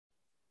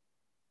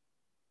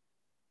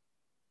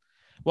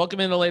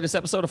Welcome into the latest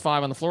episode of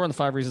Five on the Floor on the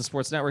Five Reasons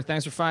Sports Network.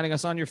 Thanks for finding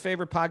us on your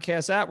favorite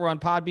podcast app. We're on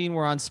Podbean.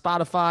 We're on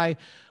Spotify.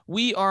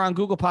 We are on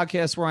Google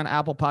Podcasts. We're on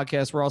Apple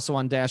Podcasts. We're also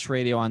on Dash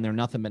Radio on their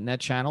Nothing But Net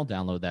channel.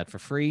 Download that for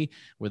free.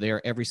 We're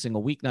there every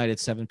single weeknight at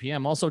 7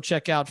 p.m. Also,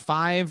 check out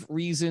Five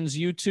Reasons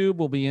YouTube.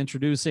 We'll be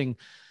introducing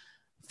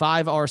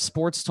 5-hour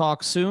sports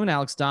talk soon.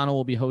 Alex Donald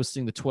will be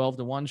hosting the 12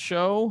 to 1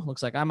 show.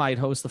 Looks like I might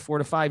host the 4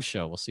 to 5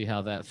 show. We'll see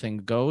how that thing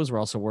goes. We're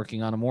also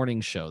working on a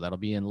morning show. That'll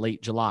be in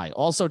late July.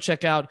 Also,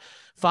 check out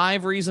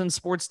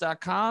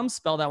 5reasonsports.com.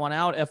 Spell that one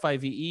out,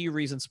 F-I-V-E,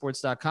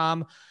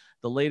 reasonsports.com.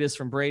 The latest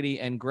from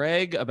Brady and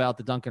Greg about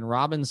the Duncan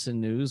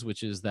Robinson news,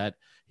 which is that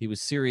he was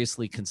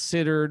seriously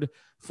considered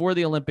for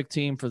the Olympic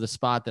team for the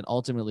spot that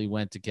ultimately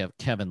went to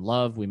Kevin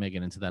Love. We may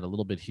get into that a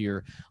little bit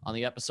here on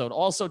the episode.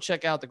 Also,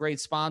 check out the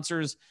great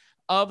sponsors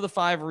of the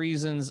 5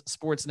 Reasons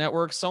Sports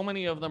Network. So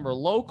many of them are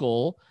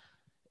local,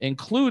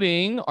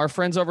 including our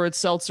friends over at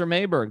Seltzer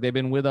Mayberg. They've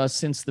been with us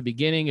since the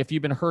beginning. If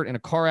you've been hurt in a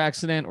car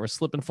accident or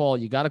slip and fall,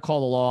 you got to call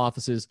the law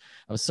offices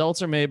of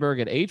Seltzer Mayberg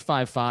at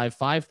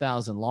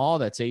 855-5000-LAW.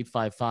 That's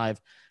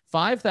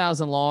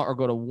 855-5000-LAW, or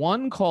go to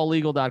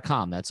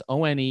onecalllegal.com. That's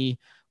O-N-E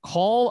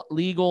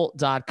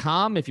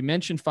calllegal.com. If you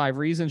mention 5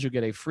 Reasons, you'll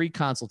get a free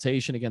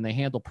consultation. Again, they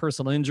handle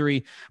personal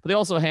injury, but they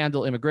also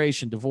handle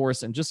immigration,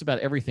 divorce, and just about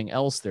everything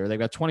else there. They've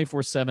got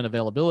 24/7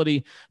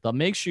 availability. They'll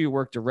make sure you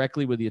work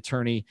directly with the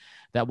attorney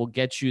that will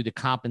get you the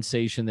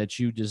compensation that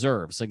you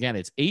deserve. So again,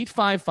 it's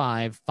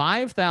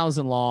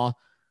 855-5000-LAW,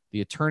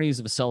 the attorneys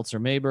of Seltzer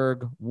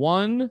Mayberg,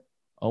 ONE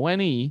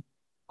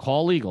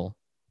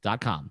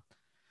calllegal.com.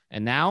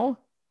 And now,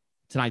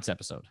 tonight's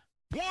episode.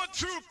 1,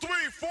 2, 3,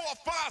 4,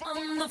 5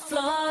 on the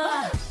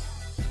floor.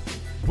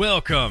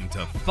 Welcome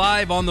to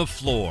 5 on the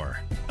Floor,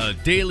 a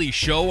daily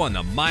show on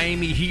the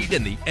Miami Heat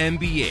and the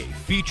NBA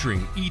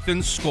featuring Ethan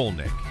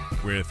Skolnick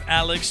with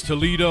Alex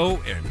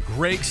Toledo and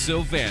Greg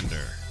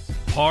Sylvander,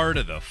 part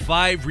of the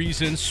 5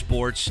 Reasons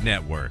Sports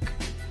Network.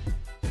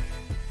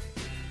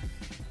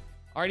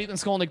 All right, Ethan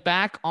Skolnick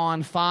back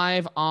on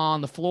 5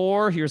 on the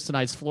Floor. Here's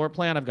tonight's floor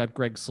plan. I've got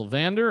Greg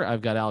Sylvander.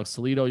 I've got Alex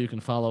Toledo. You can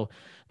follow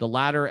the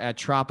latter at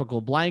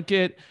Tropical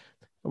Blanket.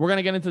 We're going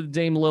to get into the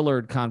Dame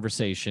Lillard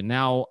conversation.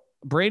 Now,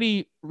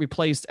 Brady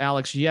replaced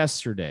Alex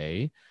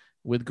yesterday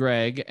with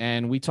Greg,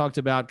 and we talked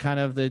about kind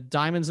of the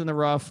diamonds in the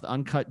rough, the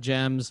uncut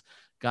gems,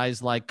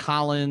 guys like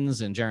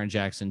Collins and Jaren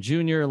Jackson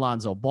Jr.,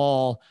 Lonzo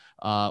Ball.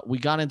 We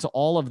got into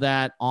all of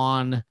that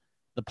on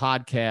the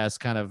podcast.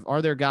 Kind of,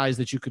 are there guys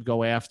that you could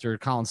go after,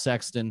 Colin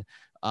Sexton,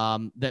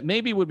 that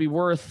maybe would be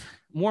worth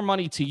more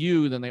money to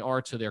you than they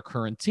are to their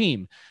current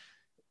team?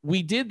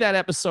 We did that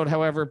episode,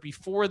 however,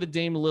 before the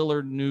Dame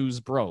Lillard news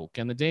broke.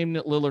 And the Dame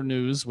Lillard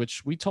news,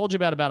 which we told you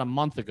about a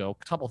month ago,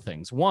 a couple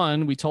things.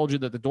 One, we told you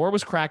that the door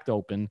was cracked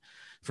open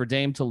for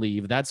Dame to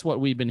leave. That's what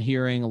we've been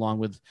hearing along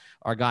with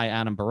our guy,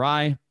 Adam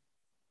Barai.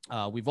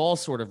 We've all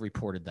sort of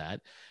reported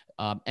that.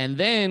 And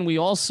then we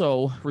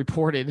also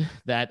reported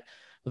that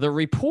the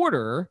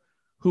reporter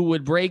who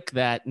would break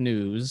that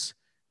news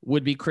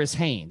would be Chris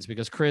Haynes,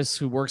 because Chris,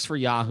 who works for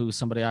Yahoo,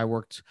 somebody I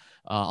worked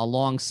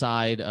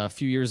alongside a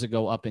few years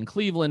ago up in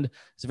Cleveland,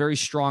 has a very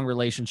strong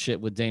relationship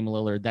with Dame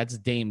Lillard. That's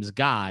Dame's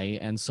guy.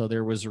 And so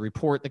there was a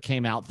report that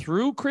came out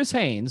through Chris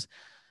Haynes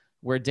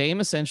where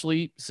Dame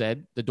essentially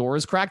said the door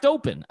is cracked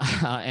open.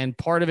 And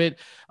part of it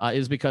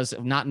is because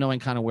of not knowing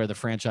kind of where the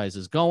franchise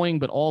is going,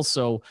 but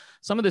also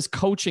some of this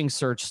coaching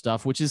search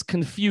stuff, which is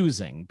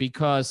confusing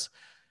because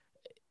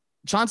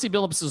Chauncey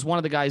Billups is one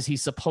of the guys he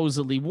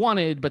supposedly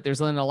wanted, but there's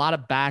been a lot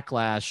of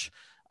backlash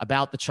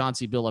about the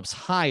Chauncey Billups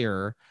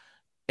hire,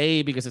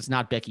 because it's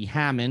not Becky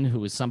Hammon,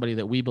 who is somebody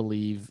that we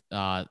believe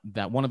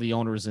that one of the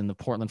owners in the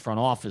Portland front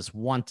office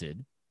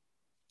wanted,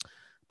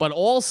 but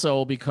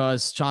also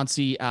because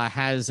Chauncey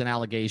has an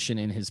allegation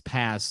in his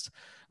past,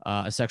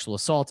 a sexual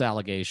assault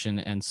allegation,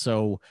 and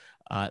so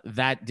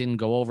that didn't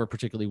go over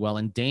particularly well.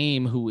 And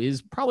Dame, who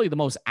is probably the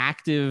most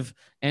active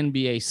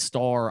NBA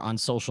star on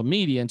social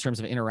media in terms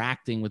of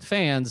interacting with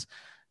fans,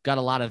 got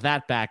a lot of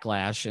that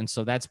backlash. And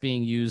so that's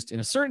being used in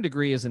a certain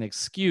degree as an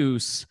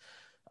excuse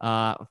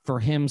for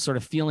him sort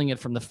of feeling it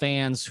from the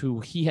fans who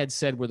he had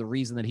said were the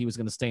reason that he was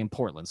going to stay in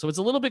Portland. So it's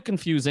a little bit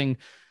confusing.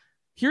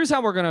 Here's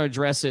how we're going to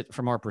address it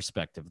from our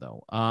perspective,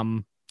 though.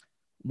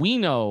 We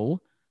know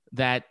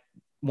that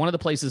one of the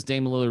places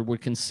Dame Lillard would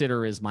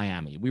consider is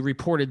Miami. We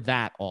reported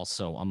that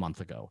also a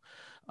month ago.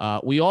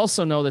 We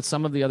also know that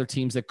some of the other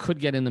teams that could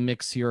get in the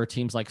mix here are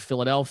teams like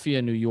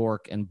Philadelphia, New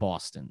York, and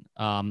Boston.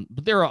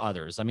 But there are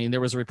others. I mean,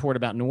 there was a report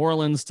about New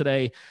Orleans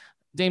today.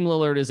 Dame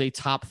Lillard is a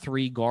top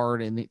 3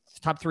 guard in the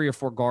top 3 or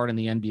 4 guard in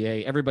the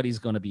NBA. Everybody's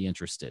going to be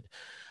interested.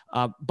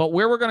 But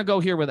where we're going to go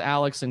here with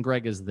Alex and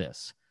Greg is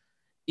this.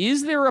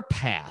 Is there a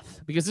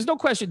path? Because there's no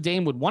question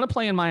Dame would want to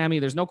play in Miami.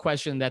 There's no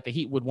question that the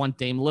Heat would want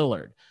Dame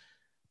Lillard.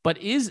 But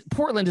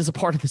Portland is a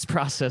part of this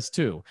process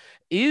too.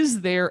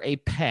 Is there a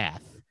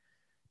path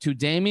to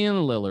Damian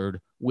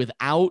Lillard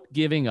without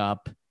giving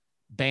up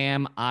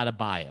Bam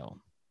Adebayo?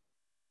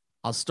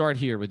 I'll start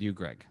here with you,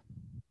 Greg.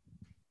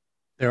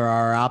 There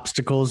are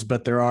obstacles,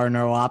 but there are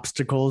no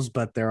obstacles,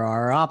 but there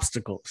are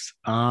obstacles.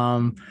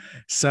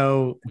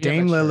 So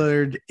Dame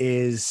Lillard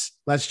is,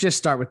 let's just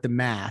start with the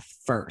math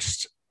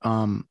first.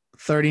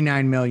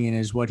 39 million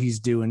is what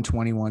he's due in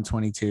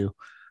 21-22.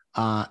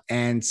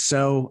 And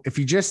so if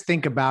you just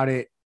think about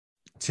it,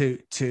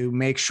 to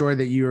make sure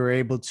that you are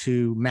able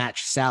to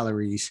match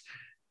salaries,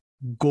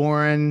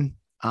 Goran,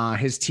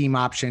 his team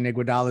option,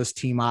 Iguodala's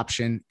team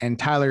option, and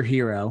Tyler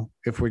Hero,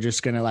 if we're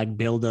just going to like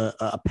build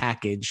a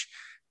package,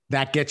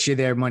 that gets you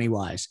there money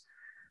wise.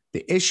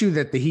 The issue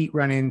that the Heat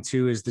run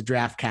into is the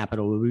draft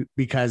capital,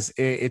 because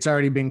it's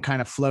already been kind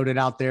of floated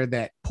out there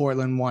that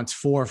Portland wants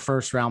 4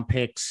 first-round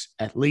picks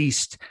at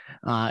least.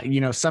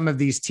 Some of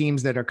these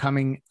teams that are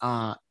coming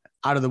out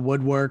of the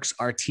woodworks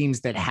are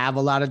teams that have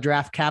a lot of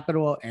draft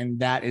capital, and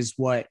that is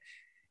what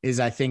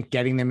is, I think,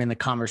 getting them in the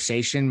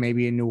conversation,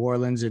 maybe in New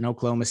Orleans and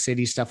Oklahoma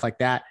City, stuff like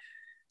that.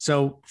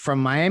 So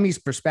from Miami's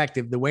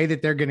perspective, the way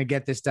that they're going to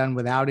get this done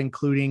without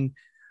including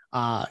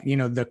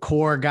the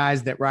core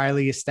guys that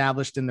Riley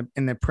established in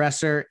the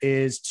presser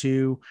is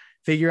to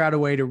figure out a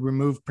way to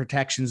remove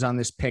protections on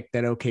this pick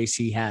that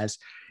OKC has.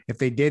 If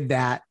they did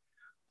that,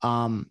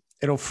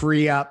 it'll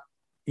free up,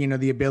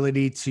 the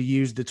ability to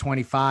use the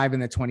 25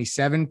 and the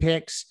 27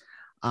 picks.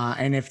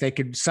 And if they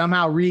could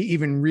somehow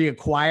even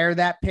reacquire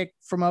that pick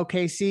from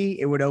OKC,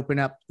 it would open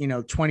up,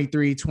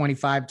 23,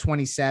 25,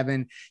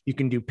 27. You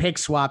can do pick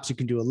swaps. You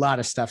can do a lot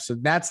of stuff. So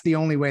that's the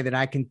only way that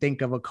I can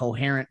think of a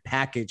coherent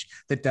package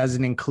that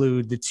doesn't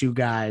include the 2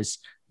 guys,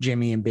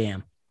 Jimmy and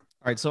Bam.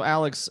 All right. So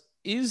Alex,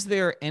 is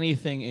there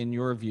anything in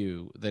your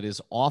view that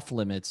is off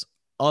limits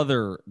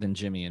other than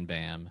Jimmy and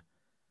Bam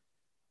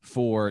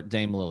for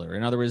Dame Lillard?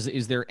 In other words,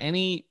 is there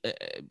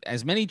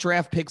as many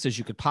draft picks as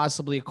you could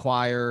possibly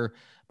acquire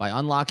by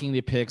unlocking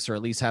the picks, or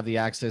at least have the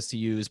access to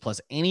use,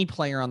 plus any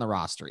player on the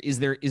roster? Is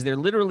there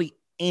literally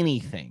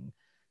anything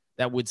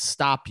that would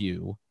stop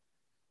you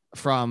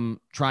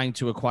from trying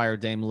to acquire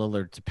Dame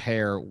Lillard to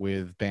pair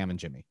with Bam and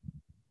Jimmy?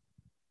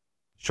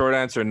 Short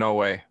answer, no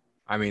way.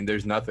 I mean,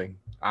 there's nothing.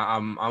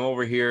 I'm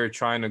over here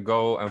trying to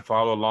go and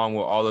follow along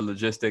with all the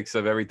logistics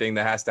of everything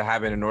that has to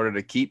happen in order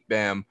to keep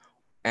Bam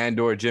and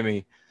or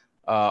Jimmy,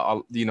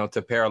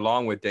 to pair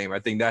along with Dame. I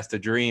think that's the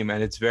dream,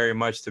 and it's very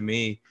much, to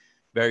me,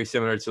 very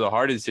similar to the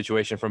Harden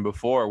situation from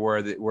before,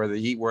 where the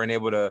Heat weren't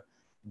able to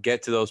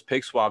get to those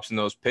pick swaps and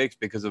those picks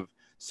because of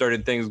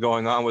certain things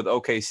going on with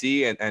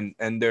OKC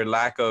and their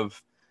lack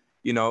of,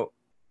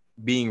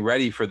 being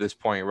ready for this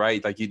point,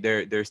 right? Like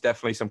there's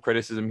definitely some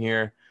criticism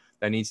here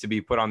that needs to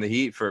be put on the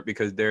Heat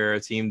because they're a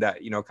team that,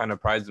 kind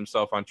of prides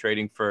themselves on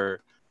trading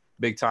for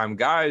big time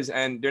guys,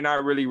 and they're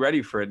not really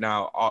ready for it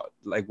now.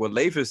 Like what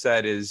Leif has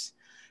said is,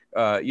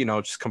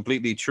 just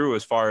completely true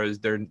as far as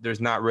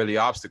there's not really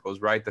obstacles,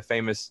 right? The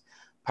famous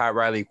Pat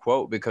Riley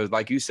quote, because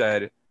like you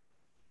said,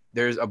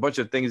 there's a bunch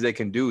of things they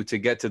can do to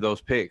get to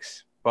those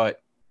picks,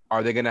 but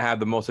are they going to have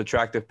the most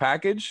attractive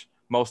package?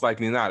 Most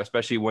likely not,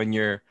 especially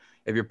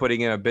if you're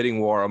putting in a bidding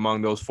war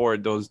among those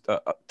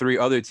 3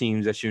 other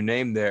teams that you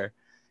named there.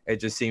 It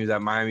just seems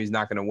that Miami's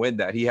not going to win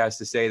that. He has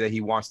to say that he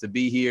wants to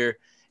be here,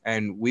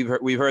 and we've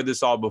heard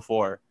this all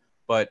before,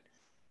 but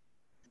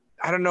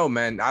I don't know,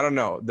 man. I don't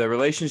know. The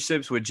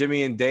relationships with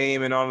Jimmy and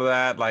Dame and all of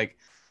that, like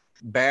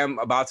Bam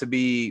about to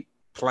be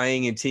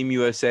playing in Team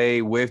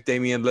USA with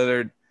Damian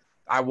Lillard.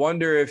 I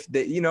wonder if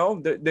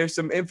there's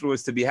some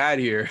influence to be had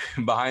here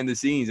behind the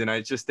scenes. And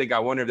I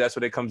wonder if that's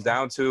what it comes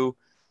down to.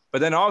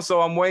 But then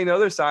also I'm weighing the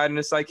other side, and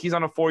it's like he's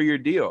on a 4-year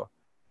deal.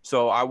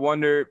 So I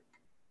wonder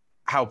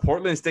how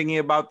Portland's thinking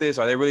about this.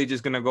 Are they really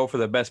just going to go for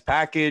the best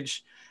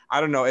package? I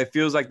don't know. It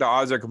feels like the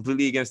odds are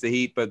completely against the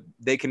Heat, but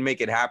they can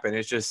make it happen.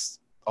 It's just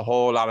a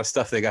whole lot of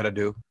stuff they got to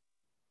do.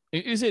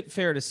 Is it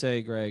fair to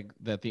say, Greg,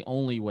 that the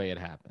only way it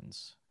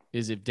happens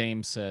is if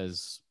Dame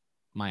says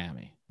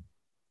Miami?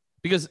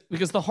 Because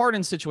the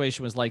Harden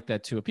situation was like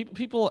that too.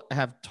 People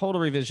have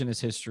total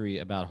revisionist history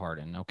about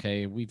Harden.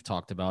 Okay, we've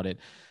talked about it.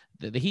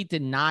 The Heat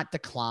did not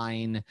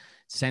decline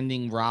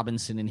sending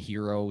Robinson and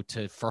Hero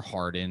for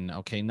Harden.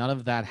 Okay, none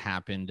of that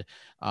happened.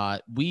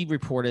 We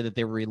reported that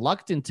they were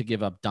reluctant to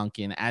give up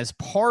Duncan as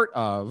part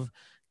of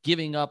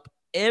giving up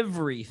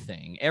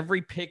everything,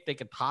 every pick they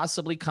could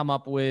possibly come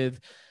up with.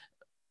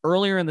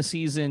 Earlier in the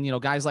season,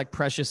 guys like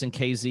Precious and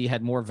KZ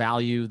had more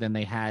value than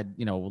they had,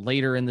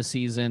 later in the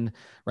season,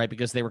 right?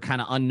 Because they were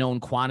kind of unknown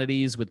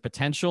quantities with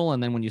potential.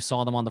 And then when you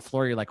saw them on the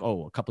floor, you're like,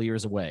 oh, a couple of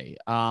years away.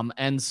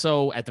 And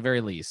so at the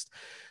very least,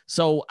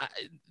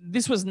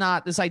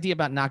 this idea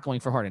about not going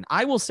for Harden.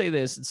 I will say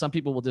this, and some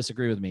people will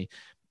disagree with me.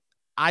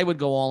 I would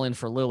go all in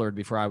for Lillard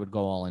before I would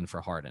go all in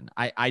for Harden.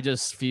 I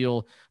just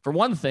feel, for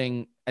one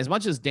thing, as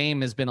much as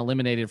Dame has been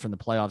eliminated from the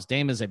playoffs,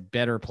 Dame is a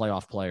better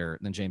playoff player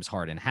than James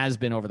Harden has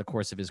been over the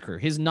course of his career.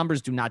 His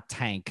numbers do not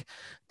tank.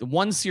 The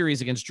one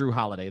series against Drew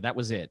Holiday, that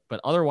was it. But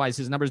otherwise,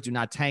 his numbers do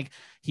not tank.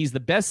 He's the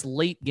best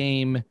late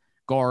game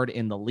guard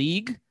in the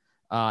league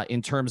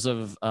in terms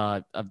of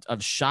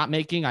shot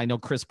making. I know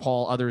Chris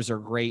Paul, others are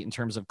great in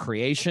terms of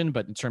creation,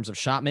 but in terms of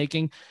shot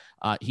making,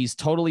 he's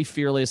totally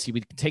fearless. He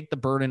would take the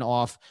burden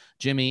off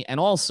Jimmy. And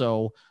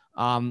also,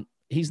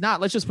 he's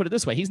not, let's just put it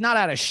this way. He's not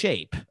out of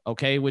shape.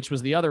 Okay. Which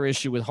was the other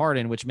issue with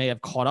Harden, which may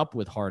have caught up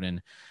with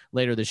Harden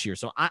later this year.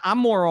 So I'm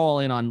more all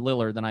in on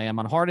Lillard than I am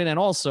on Harden. And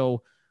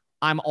also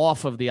I'm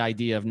off of the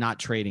idea of not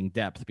trading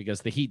depth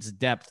because the Heat's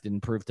depth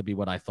didn't prove to be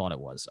what I thought it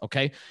was.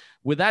 Okay.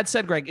 With that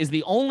said, Greg, is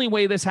the only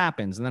way this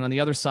happens. And then on the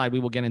other side, we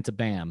will get into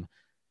Bam.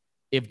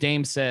 If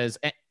Dame says,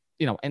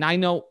 and I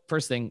know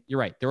first thing, you're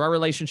right. There are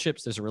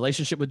relationships. There's a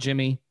relationship with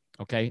Jimmy.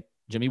 Okay.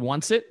 Jimmy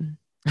wants it.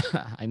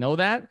 I know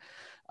that.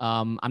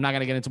 I'm not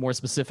going to get into more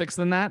specifics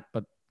than that,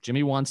 but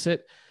Jimmy wants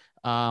it.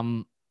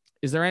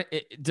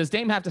 Does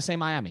Dame have to say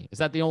Miami? Is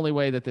that the only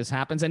way that this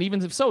happens? And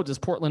even if so, does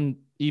Portland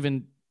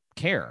even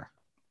care?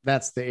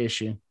 That's the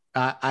issue.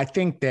 I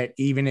think that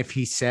even if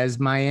he says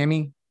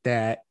Miami,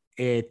 that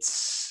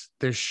there's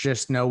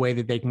just no way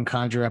that they can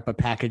conjure up a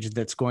package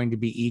that's going to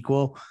be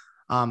equal.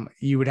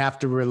 You would have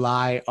to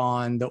rely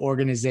on the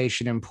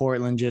organization in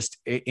Portland just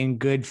in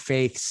good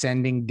faith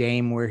sending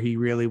Dame where he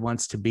really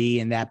wants to be,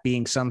 and that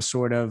being some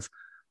sort of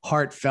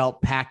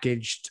heartfelt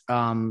packaged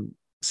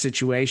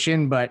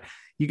situation. But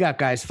you got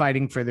guys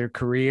fighting for their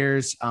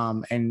careers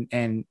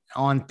and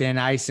on thin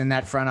ice in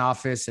that front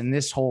office. And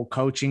this whole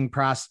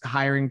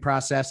hiring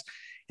process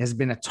has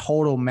been a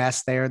total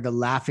mess there. The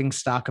laughing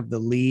stock of the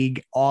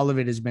league, all of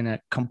it has been a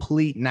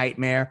complete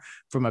nightmare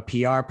from a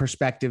PR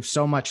perspective.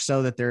 So much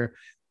so that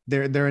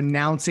they're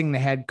announcing the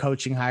head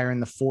coaching hire in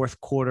the fourth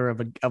quarter of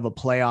a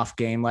playoff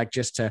game, like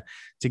just to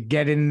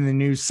get in the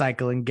news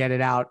cycle and get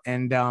it out.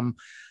 And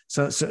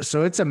so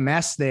it's a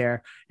mess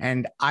there.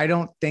 And I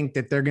don't think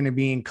that they're going to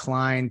be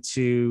inclined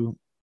to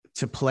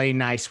play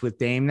nice with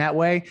Dame that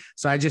way.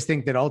 So I just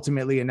think that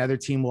ultimately another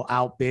team will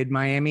outbid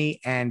Miami.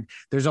 And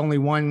there's only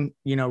one,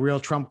 real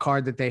trump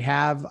card that they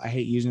have. I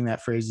hate using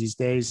that phrase these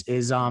days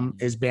is Bam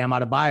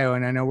Adebayo.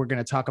 And I know we're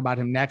going to talk about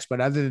him next, but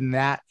other than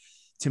that,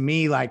 to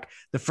me, like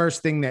the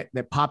first thing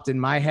that popped in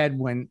my head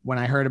when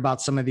I heard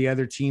about some of the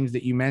other teams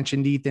that you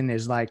mentioned, Ethan,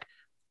 is like,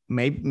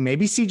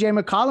 maybe CJ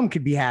McCollum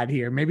could be had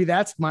here. Maybe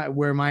that's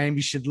where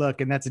Miami should look.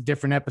 And that's a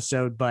different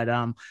episode. But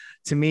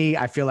to me,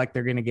 I feel like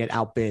they're going to get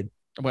outbid.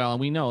 Well,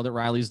 we know that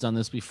Riley's done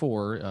this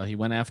before. He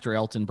went after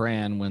Elton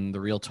Brand when the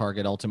real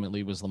target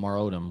ultimately was Lamar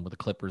Odom with the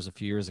Clippers a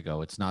few years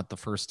ago. It's not the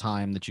first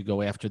time that you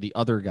go after the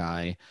other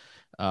guy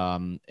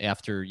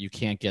after you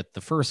can't get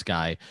the first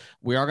guy.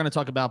 We are going to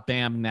talk about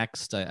Bam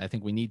next. I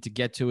think we need to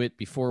get to it.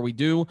 Before we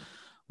do,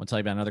 I'll tell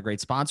you about another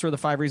great sponsor of the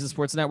 5 Reasons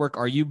Sports Network.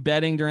 Are you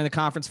betting during the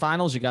conference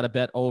finals? You got to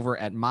bet over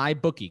at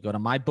MyBookie. Go to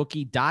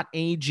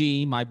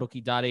mybookie.ag,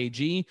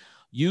 mybookie.ag.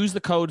 Use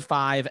the code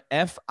 5,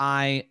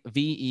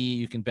 F-I-V-E.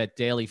 You can bet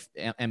daily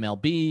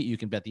MLB. You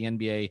can bet the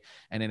NBA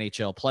and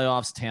NHL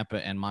playoffs,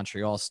 Tampa and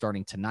Montreal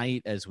starting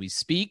tonight as we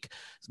speak.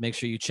 So make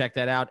sure you check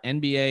that out.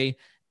 NBA,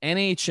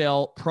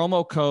 NHL,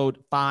 promo code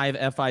 5,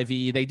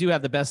 F-I-V-E. They do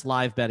have the best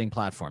live betting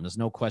platform. There's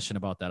no question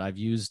about that. I've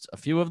used a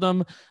few of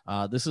them.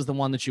 This is the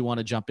one that you want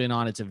to jump in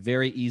on. It's a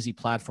very easy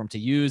platform to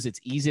use. It's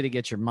easy to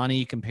get your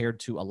money compared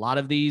to a lot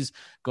of these.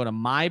 Go to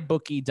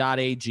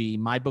mybookie.ag,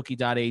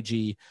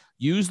 mybookie.ag.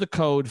 Use the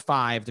code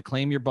 5 to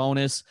claim your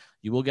bonus.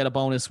 You will get a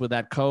bonus with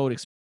that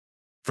code.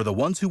 For the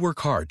ones who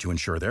work hard to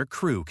ensure their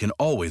crew can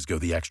always go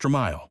the extra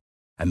mile,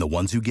 and the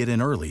ones who get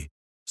in early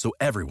so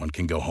everyone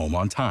can go home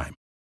on time,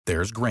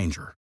 there's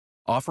Grainger,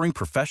 offering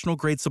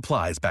professional-grade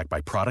supplies backed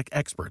by product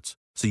experts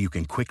so you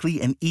can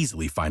quickly and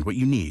easily find what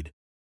you need.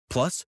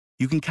 Plus,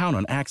 you can count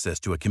on access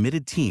to a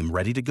committed team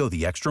ready to go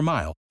the extra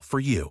mile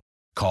for you.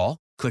 Call,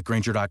 click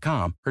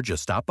Grainger.com, or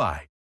just stop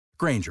by.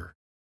 Grainger,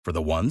 for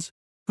the ones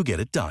who get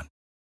it done.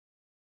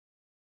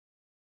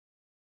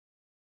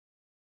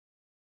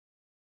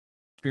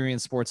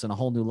 Experience sports in a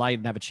whole new light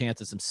and have a chance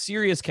at some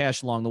serious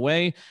cash along the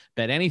way.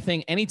 Bet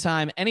anything,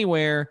 anytime,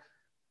 anywhere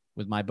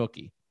with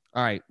MyBookie.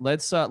 All right,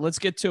 let's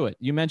get to it.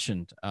 You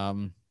mentioned,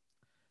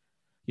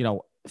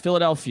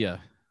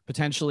 Philadelphia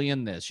potentially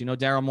in this.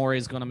 Daryl Morey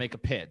is going to make a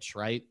pitch,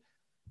 right?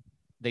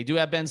 They do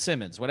have Ben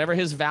Simmons. Whatever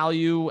his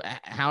value,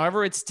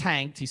 however it's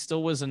tanked, he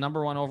still was a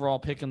number 1 overall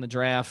pick in the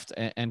draft.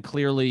 And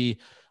clearly,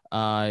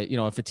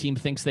 if a team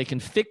thinks they can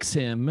fix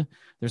him,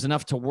 there's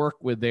enough to work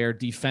with there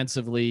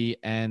defensively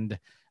and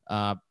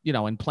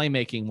and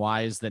playmaking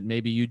wise that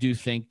maybe you do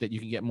think that you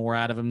can get more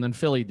out of him than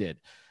Philly did.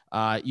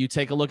 You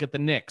take a look at the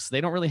Knicks. They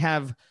don't really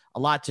have a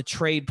lot to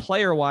trade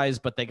player wise,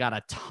 but they got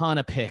a ton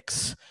of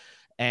picks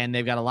and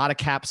they've got a lot of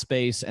cap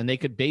space, and they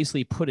could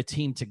basically put a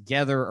team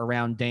together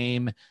around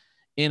Dame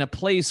in a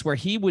place where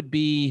he would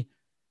be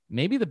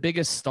maybe the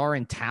biggest star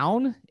in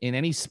town in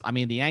any. I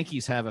mean, the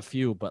Yankees have a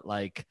few, but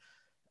like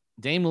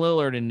Dame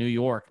Lillard in New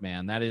York,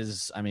 man, that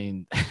is,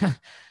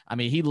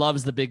 he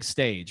loves the big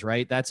stage,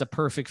 right? That's a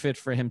perfect fit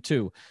for him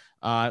too.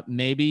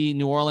 Maybe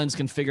New Orleans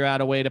can figure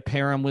out a way to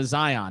pair him with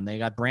Zion. They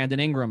got Brandon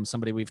Ingram,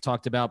 somebody we've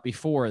talked about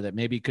before, that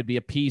maybe could be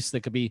a piece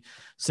that could be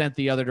sent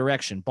the other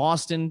direction.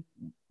 Boston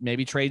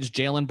maybe trades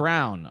Jaylen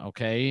Brown,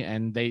 okay?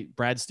 And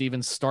Brad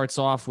Stevens starts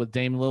off with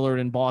Dame Lillard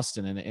in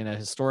Boston in a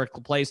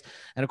historical place.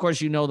 And of course,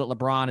 that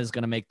LeBron is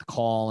going to make the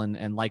call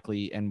and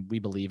likely, and we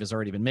believe has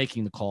already been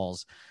making the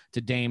calls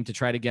to Dame to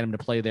try to get him to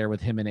play there with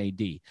him and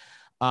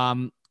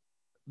AD.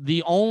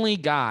 The only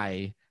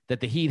guy that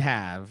the Heat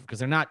have, because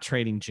they're not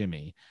trading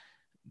Jimmy,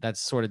 that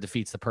sort of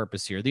defeats the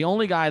purpose here. The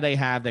only guy they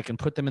have that can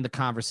put them in the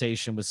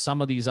conversation with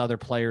some of these other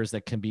players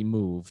that can be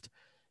moved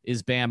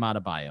is Bam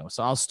Adebayo.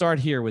 So I'll start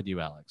here with you,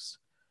 Alex.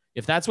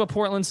 If that's what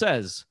Portland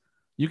says,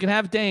 you can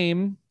have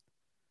Dame,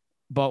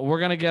 but we're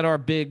going to get our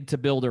big to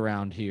build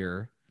around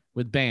here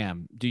with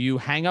Bam. Do you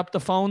hang up the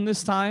phone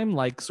this time,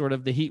 like sort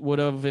of the Heat would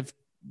have if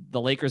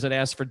the Lakers had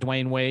asked for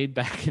Dwayne Wade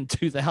back in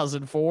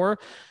 2004?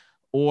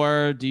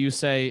 Or do you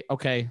say,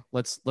 okay,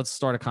 let's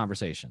start a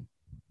conversation?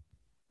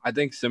 I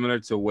think similar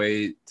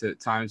to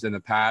times in the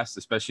past,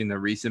 especially in the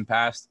recent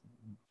past,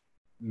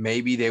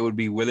 maybe they would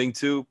be willing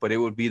to, but it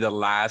would be the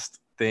last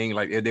thing.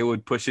 Like they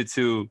would push it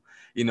to,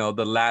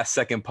 the last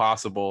second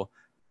possible,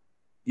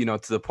 to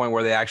the point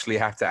where they actually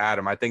have to add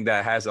him. I think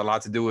that has a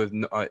lot to do with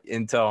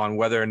intel on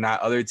whether or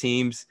not other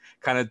teams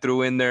kind of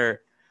threw in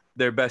their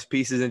best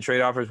pieces and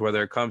trade offers,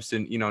 whether it comes to,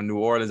 New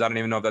Orleans. I don't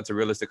even know if that's a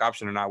realistic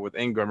option or not with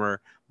Ingram,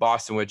 or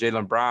Boston with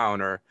Jaylen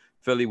Brown, or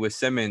Philly with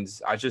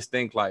Simmons. I just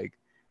think I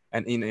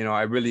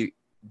really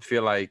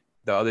feel like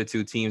the other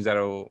two teams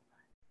that'll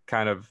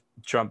kind of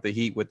trump the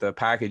Heat with the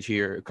package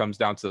here, it comes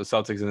down to the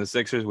Celtics and the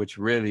Sixers, which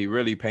really,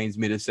 really pains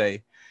me to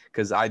say,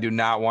 because I do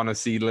not want to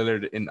see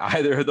Lillard in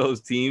either of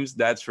those teams.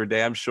 That's for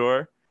damn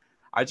sure.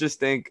 I just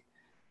think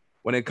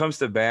when it comes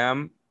to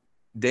Bam,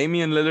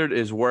 Damian Lillard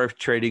is worth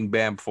trading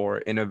Bam for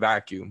in a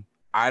vacuum.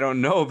 I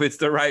don't know if it's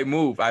the right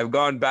move. I've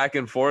gone back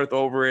and forth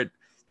over it,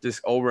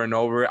 just over and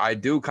over. I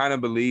do kind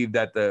of believe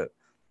that the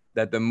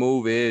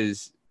move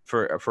is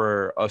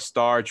for a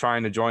star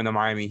trying to join the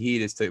Miami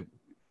Heat is to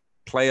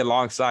play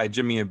alongside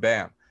Jimmy and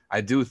Bam.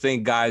 I do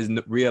think guys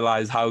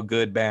realize how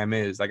good Bam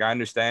is. Like, I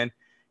understand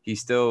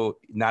he's still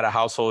not a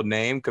household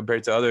name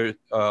compared to other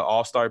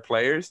all-star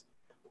players,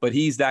 but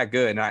he's that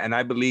good. And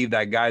I believe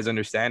that guys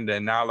understand it.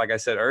 And now, like I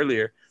said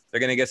earlier, they're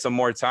going to get some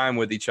more time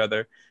with each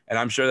other. And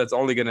I'm sure that's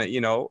only going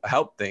to,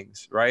 help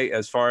things, right?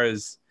 As far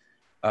as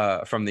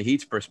from the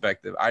Heat's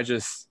perspective,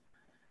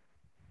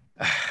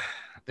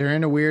 they're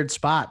in a weird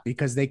spot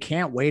because they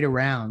can't wait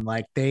around.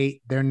 Like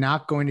they're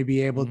not going to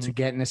be able to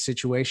get in a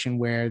situation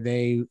where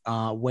they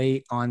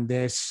wait on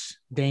this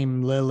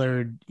Dame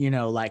Lillard,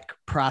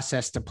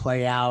 process to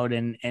play out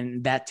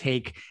and that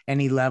take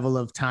any level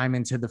of time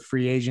into the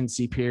free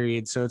agency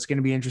period. So it's going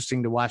to be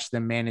interesting to watch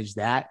them manage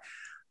that.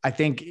 I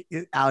think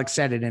Alex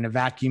said it, in a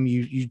vacuum,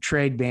 you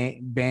trade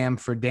Bam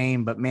for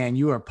Dame, but man,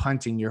 you are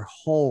punting your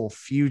whole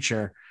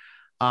future.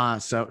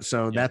 So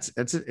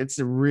it's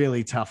a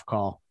really tough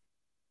call.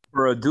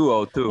 For a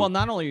duo too. Well,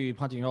 not only are you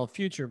punting your whole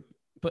future,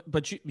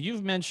 but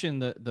you've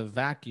mentioned the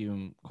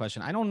vacuum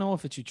question. I don't know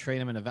if it's you trade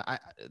him in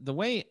the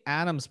way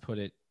Adams put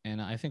it,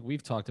 and I think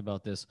we've talked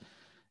about this,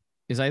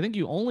 is I think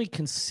you only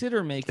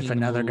consider making if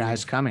another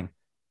guy's coming,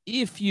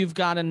 if you've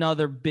got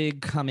another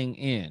big coming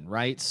in,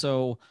 right?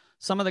 So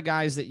some of the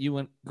guys that you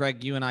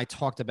and I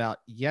talked about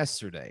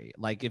yesterday,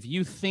 like if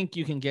you think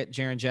you can get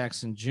Jaren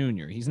Jackson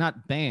Jr., he's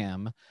not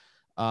Bam,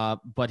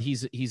 but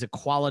he's a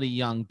quality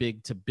young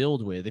big to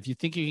build with. If you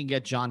think you can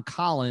get John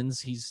Collins,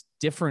 he's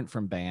different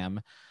from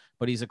Bam,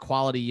 but he's a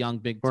quality young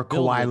big or to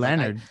build Kawhi with.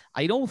 Leonard.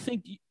 I don't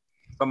think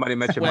somebody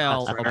mentioned.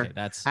 Well, okay,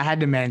 I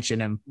had to mention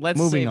him. Let's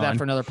save that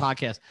for another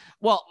podcast.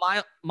 Well,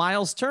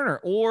 Miles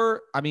Turner,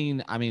 or I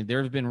mean,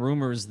 there have been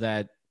rumors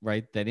that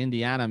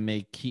Indiana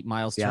may keep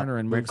Miles Turner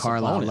and Rick move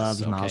Carlisle Sabonis.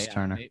 loves Miles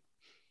Turner.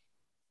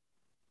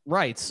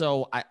 Right.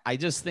 So I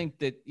just think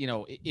that,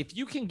 if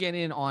you can get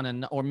in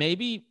on or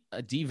maybe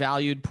a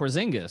devalued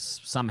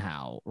Porzingis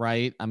somehow,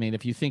 right? I mean,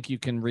 if you think you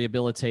can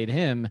rehabilitate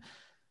him,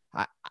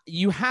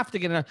 you have to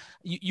get in.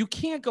 You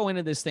can't go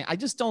into this thing. I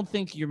just don't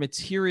think you're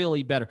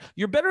materially better.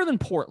 You're better than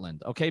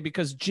Portland, okay?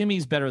 Because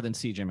Jimmy's better than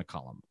CJ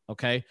McCollum,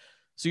 okay?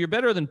 So you're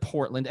better than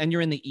Portland, and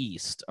you're in the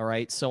East, all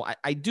right? So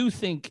I do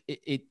think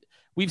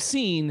we've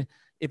seen,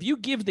 if you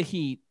give the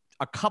Heat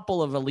a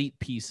couple of elite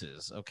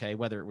pieces, okay,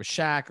 whether it was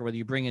Shaq or whether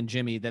you bring in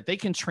Jimmy, that they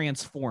can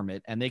transform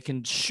it and they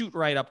can shoot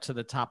right up to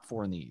the top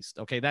 4 in the East,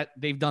 okay? That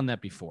they've done that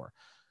before.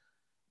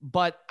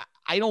 But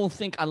I don't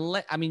think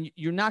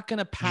you're not going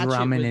to patch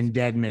Drummond and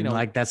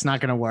Dedmon, that's not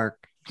going to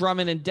work.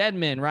 Drummond and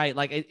Dedmon, right?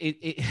 Like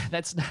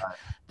that's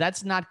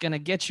not going to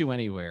get you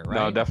anywhere, right?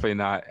 No, definitely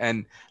not.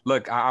 And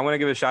look, I want to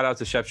give a shout out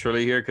to Chef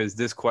Shirley here, because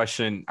this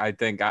question, I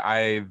think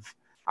I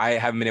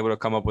haven't been able to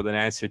come up with an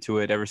answer to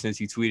it ever since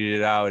he tweeted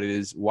it out. It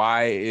is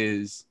why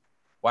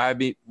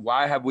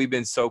have we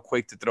been so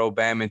quick to throw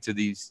Bam into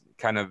these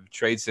kind of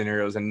trade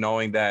scenarios, and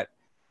knowing that,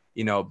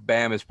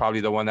 Bam is probably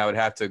the one that would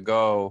have to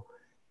go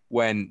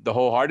when the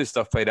whole Harden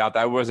stuff played out?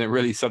 That wasn't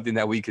really something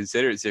that we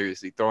considered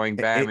seriously, throwing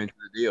Bam into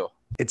the deal.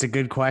 It's a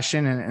good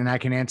question, and I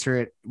can answer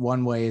it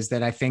one way, is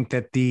that I think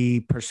that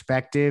the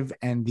perspective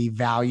and the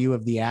value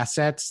of the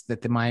assets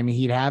that the Miami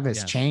Heat have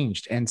has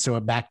changed. And so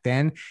back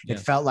then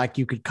it felt like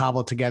you could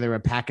cobble together a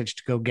package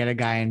to go get a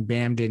guy, and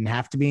Bam didn't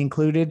have to be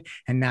included.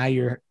 And now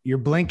you're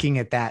blinking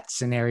at that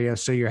scenario.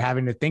 So you're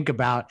having to think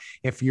about,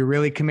 if you're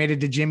really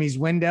committed to Jimmy's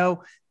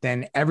window,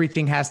 then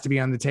everything has to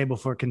be on the table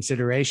for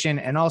consideration.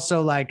 And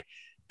also,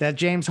 that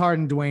James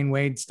Harden, Dwayne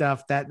Wade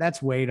stuff,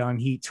 that's Wade on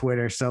Heat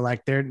Twitter. So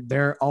like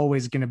they're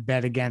always going to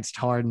bet against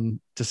Harden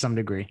to some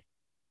degree.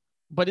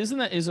 But is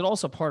it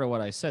also part of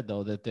what I said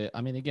though, that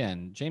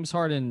again, James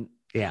Harden,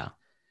 yeah,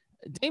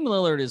 Dame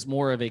Lillard is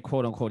more of a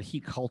quote unquote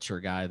Heat culture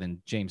guy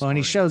than James. Well, Harden.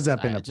 And he shows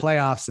up in the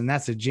playoffs, and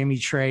that's a Jimmy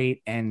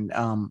trait. And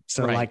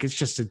like it's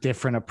just a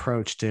different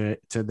approach to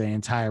the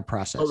entire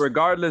process. But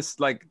regardless,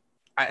 like,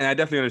 and I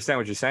definitely understand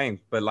what you're saying,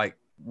 but like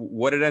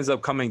what it ends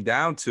up coming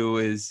down to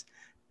is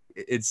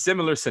it's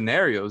similar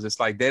scenarios. It's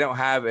like they don't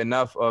have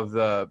enough of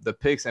the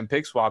picks and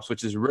pick swaps,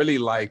 which is really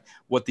like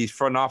what these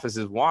front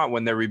offices want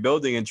when they're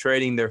rebuilding and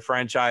trading their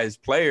franchise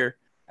player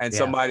and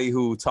somebody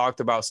who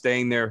talked about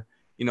staying there,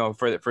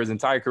 for his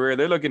entire career.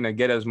 They're looking to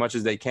get as much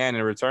as they can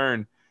in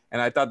return.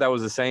 And I thought that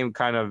was the same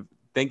kind of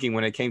thinking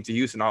when it came to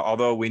Houston,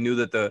 although we knew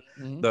that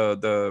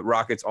the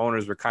Rockets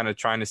owners were kind of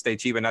trying to stay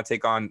cheap and not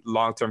take on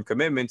long-term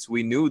commitments.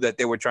 We knew that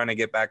they were trying to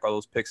get back all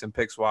those picks and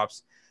pick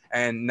swaps.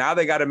 And now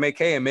they got to make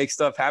hay and make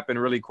stuff happen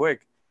really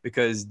quick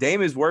because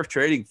Dame is worth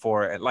trading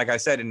for, like I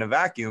said, in the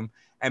vacuum.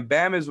 And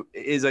Bam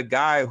is a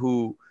guy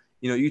who,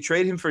 you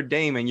trade him for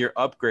Dame and you're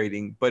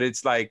upgrading, but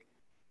it's like,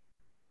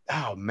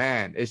 oh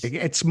man,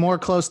 it's more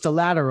close to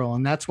lateral.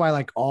 And that's why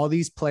like all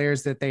these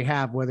players that they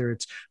have, whether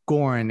it's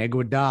Goran,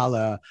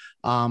 Iguodala,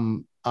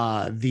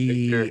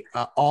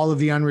 all of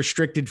the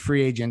unrestricted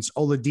free agents,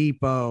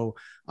 Oladipo,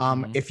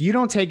 if you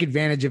don't take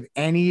advantage of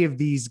any of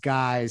these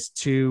guys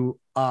to,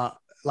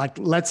 like,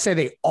 let's say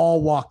they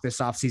all walk this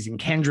offseason,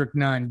 Kendrick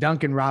Nunn,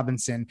 Duncan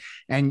Robinson,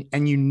 and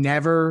you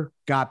never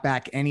got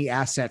back any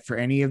asset for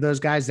any of those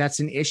guys,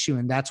 that's an issue.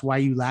 And that's why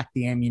you lack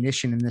the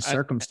ammunition in this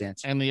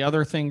circumstance. And the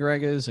other thing,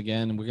 Greg, is,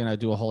 again, we're going to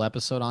do a whole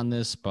episode on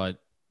this, but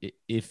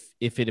if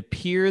it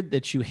appeared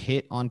that you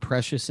hit on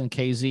Precious and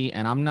KZ,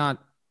 and I'm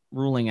not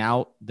ruling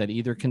out that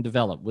either can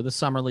develop with a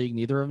summer league,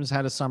 neither of them has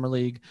had a summer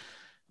league,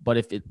 but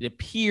if it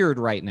appeared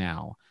right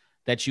now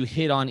that you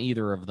hit on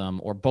either of them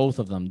or both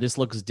of them, this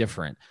looks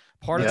different.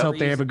 Let's hope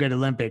they have a good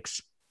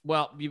Olympics.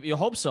 Well, you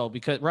hope so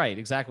because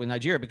exactly,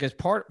 Nigeria, because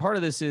part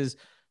of this is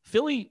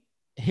Philly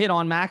hit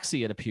on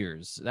Maxey, it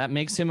appears. That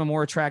makes him a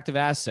more attractive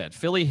asset.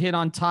 Philly hit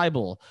on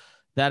Tybal.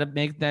 That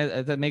makes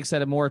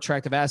that a more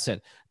attractive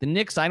asset. The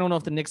Knicks, I don't know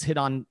if the Knicks hit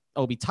on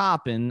Obi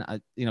Toppin.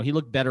 He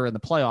looked better in the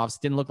playoffs.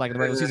 Didn't look like in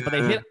the regular season,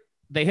 but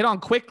they hit on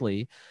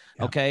quickly.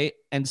 Yeah. Okay.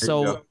 And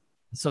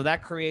so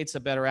that creates a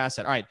better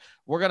asset. All right.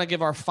 We're going to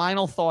give our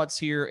final thoughts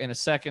here in a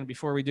second.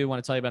 Before we do, I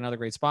want to tell you about another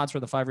great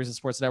sponsor, the 5 Reasons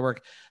Sports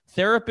Network.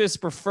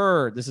 Therapist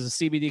Preferred. This is a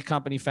CBD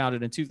company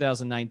founded in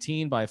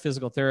 2019 by a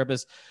physical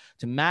therapist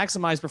to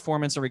maximize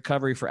performance and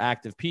recovery for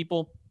active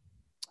people.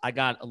 I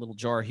got a little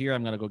jar here.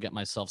 I'm going to go get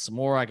myself some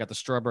more. I got the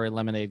strawberry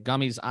lemonade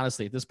gummies.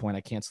 Honestly, at this point,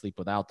 I can't sleep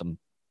without them.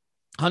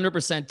 100%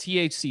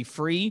 THC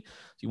free,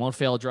 so you won't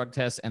fail a drug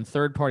test, and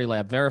third-party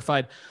lab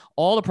verified.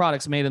 All the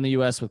products made in the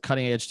U.S. with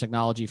cutting-edge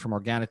technology from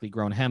organically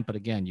grown hemp. But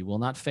again, you will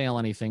not fail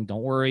anything.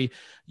 Don't worry.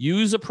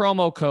 Use a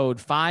promo code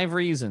 5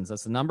 Reasons.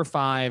 That's the number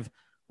 5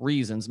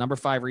 Reasons. Number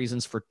 5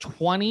 Reasons for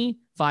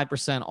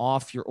 25%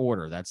 off your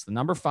order. That's the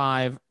number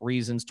 5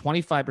 Reasons.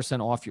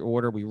 25% off your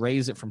order. We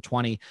raise it from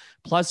 20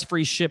 plus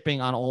free shipping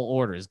on all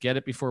orders. Get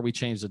it before we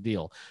change the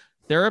deal.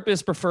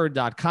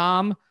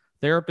 Therapistpreferred.com.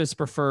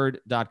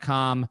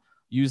 Therapistpreferred.com.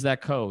 Use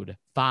that code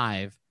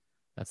 5.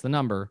 That's the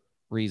number,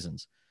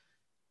 Reasons.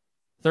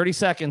 30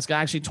 seconds,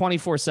 actually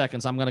 24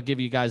 seconds. I'm going to give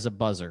you guys a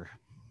buzzer.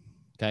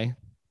 Okay.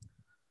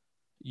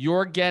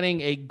 You're getting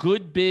a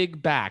good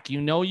big back.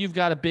 You've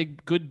got a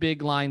good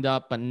big lined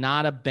up, but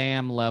not a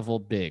Bam level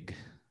big.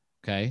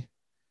 Okay.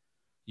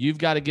 You've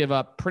got to give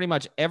up pretty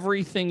much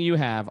everything you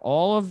have,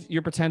 all of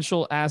your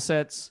potential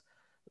assets,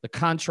 the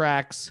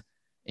contracts,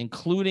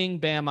 including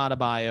Bam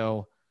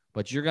Adebayo,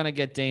 but you're going to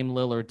get Dame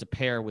Lillard to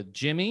pair with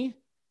Jimmy,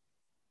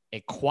 a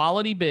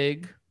quality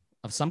big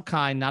of some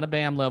kind, not a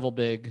Bam level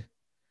big.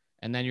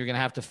 And then you're going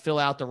to have to fill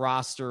out the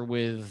roster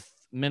with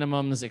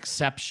minimums,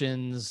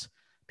 exceptions,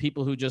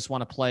 people who just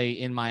want to play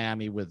in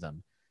Miami with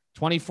them.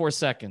 24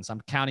 seconds.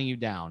 I'm counting you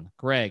down.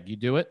 Greg, you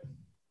do it?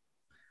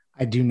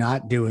 I do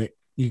not do it.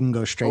 You can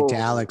go straight to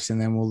Alex, and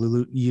then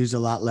we'll use a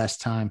lot less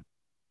time.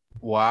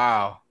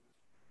 Wow.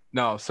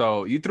 No,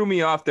 so you threw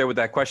me off there with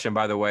that question,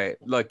 by the way.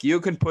 Look,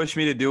 you can push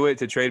me to do it,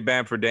 to trade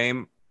Bam for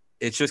Dame.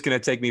 It's just going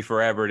to take me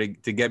forever to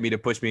get me to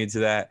push me into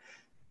that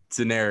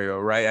scenario,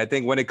 right? I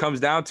think when it comes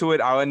down to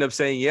it, I'll end up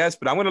saying yes,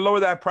 but I'm going to lower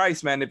that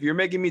price, man. If you're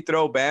making me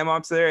throw Bam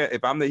up there,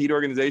 if I'm the Heat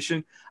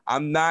organization,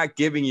 I'm not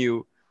giving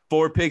you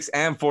 4 picks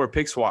and 4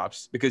 pick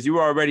swaps because you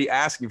were already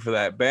asking for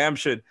that. Bam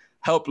should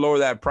help lower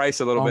that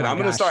price a little bit. I'm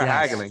going to start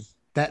haggling.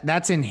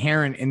 That's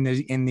inherent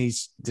in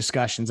these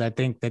discussions. I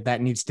think that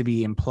needs to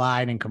be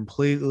implied and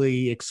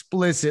completely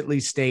explicitly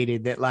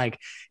stated that, like,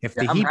 if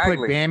the Heat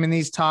put Bam in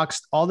these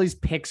talks, all these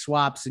pick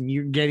swaps, and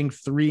you're getting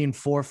 3 and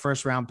 4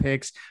 first round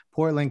picks,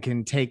 Portland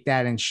can take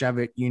that and shove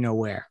it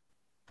where.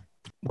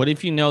 What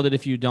if you know that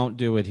if you don't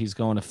do it, he's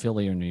going to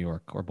Philly or New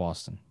York or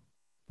Boston?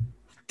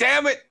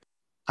 Damn it.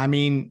 I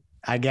mean,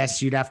 I guess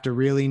you'd have to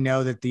really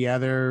know that the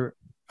other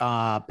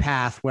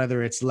path,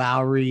 whether it's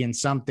Lowry and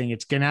something,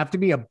 it's going to have to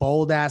be a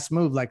bold ass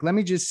move. Like, let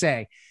me just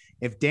say,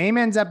 If Dame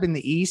ends up in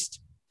the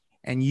East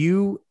and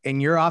you in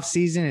your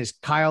offseason is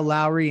Kyle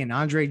Lowry and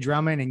Andre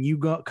Drummond, and you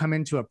come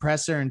into a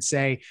presser and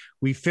say,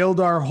 we filled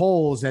our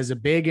holes as a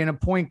big and a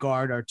point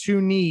guard, our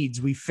two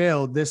needs we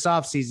filled this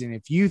offseason.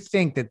 If you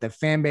think that the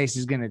fan base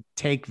is going to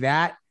take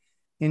that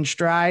in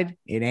stride,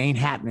 it ain't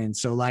happening.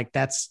 So like,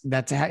 it's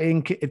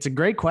a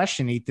great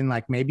question, Ethan.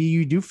 Like maybe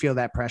you do feel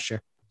that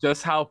pressure.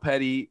 Just how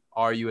petty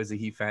are you as a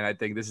Heat fan? I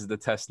think this is the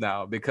test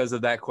now because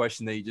of that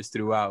question that you just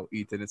threw out,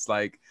 Ethan. It's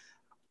like,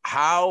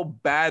 how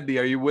badly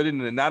are you willing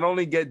to not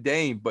only get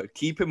Dame, but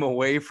keep him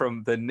away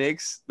from the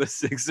Knicks, the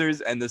Sixers,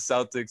 and the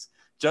Celtics?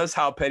 Just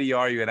how petty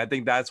are you? And I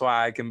think that's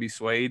why I can be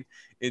swayed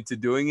into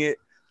doing it.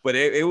 But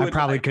it would, I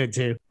probably could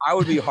too. I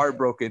would be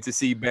heartbroken to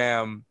see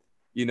Bam,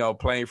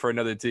 playing for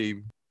another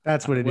team.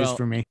 That's what it is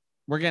for me.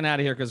 We're getting out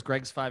of here because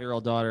Greg's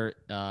 5-year-old daughter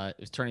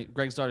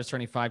Greg's daughter's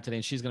turning 5 today,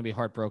 and she's going to be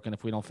heartbroken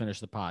if we don't finish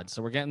the pod.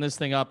 So we're getting this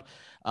thing up.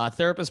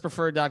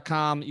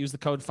 Therapistpreferred.com. Use the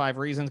code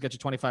 5reasons. Get you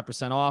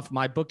 25% off.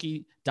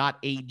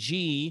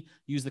 MyBookie.ag.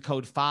 Use the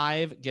code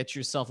 5. Get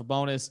yourself a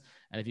bonus.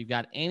 And if you've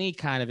got any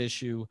kind of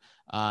issue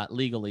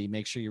legally,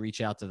 make sure you reach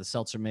out to the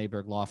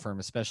Seltzer-Mayberg law firm,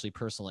 especially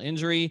personal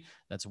injury.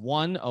 That's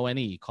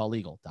 1-ONE.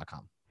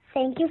 Calllegal.com.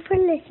 Thank you for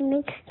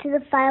listening to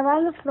the 5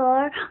 on the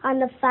Floor on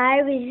the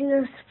 5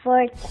 Reasons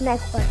Sports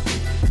Network.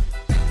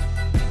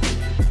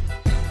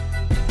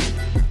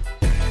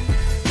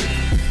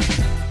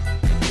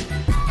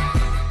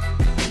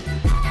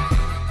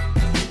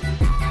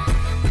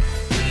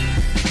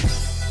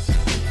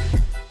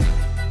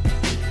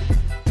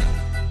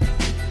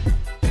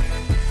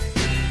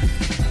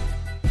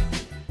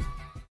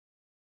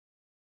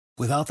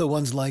 Without the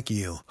ones like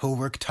you, who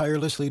work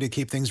tirelessly to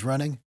keep things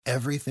running,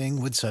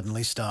 everything would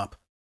suddenly stop.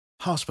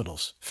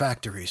 Hospitals,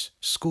 factories,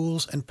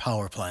 schools, and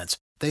power plants,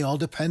 they all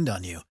depend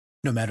on you.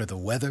 No matter the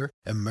weather,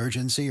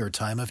 emergency, or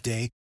time of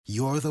day,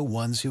 you're the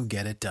ones who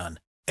get it done.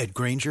 At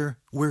Grainger,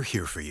 we're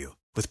here for you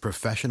with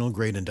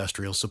professional-grade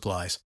industrial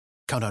supplies.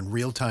 Count on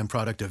real-time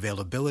product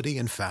availability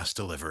and fast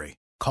delivery.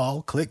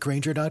 Call, click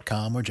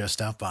Grainger.com, or just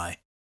stop by.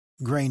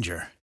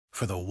 Grainger,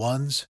 for the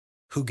ones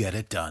who get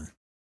it done.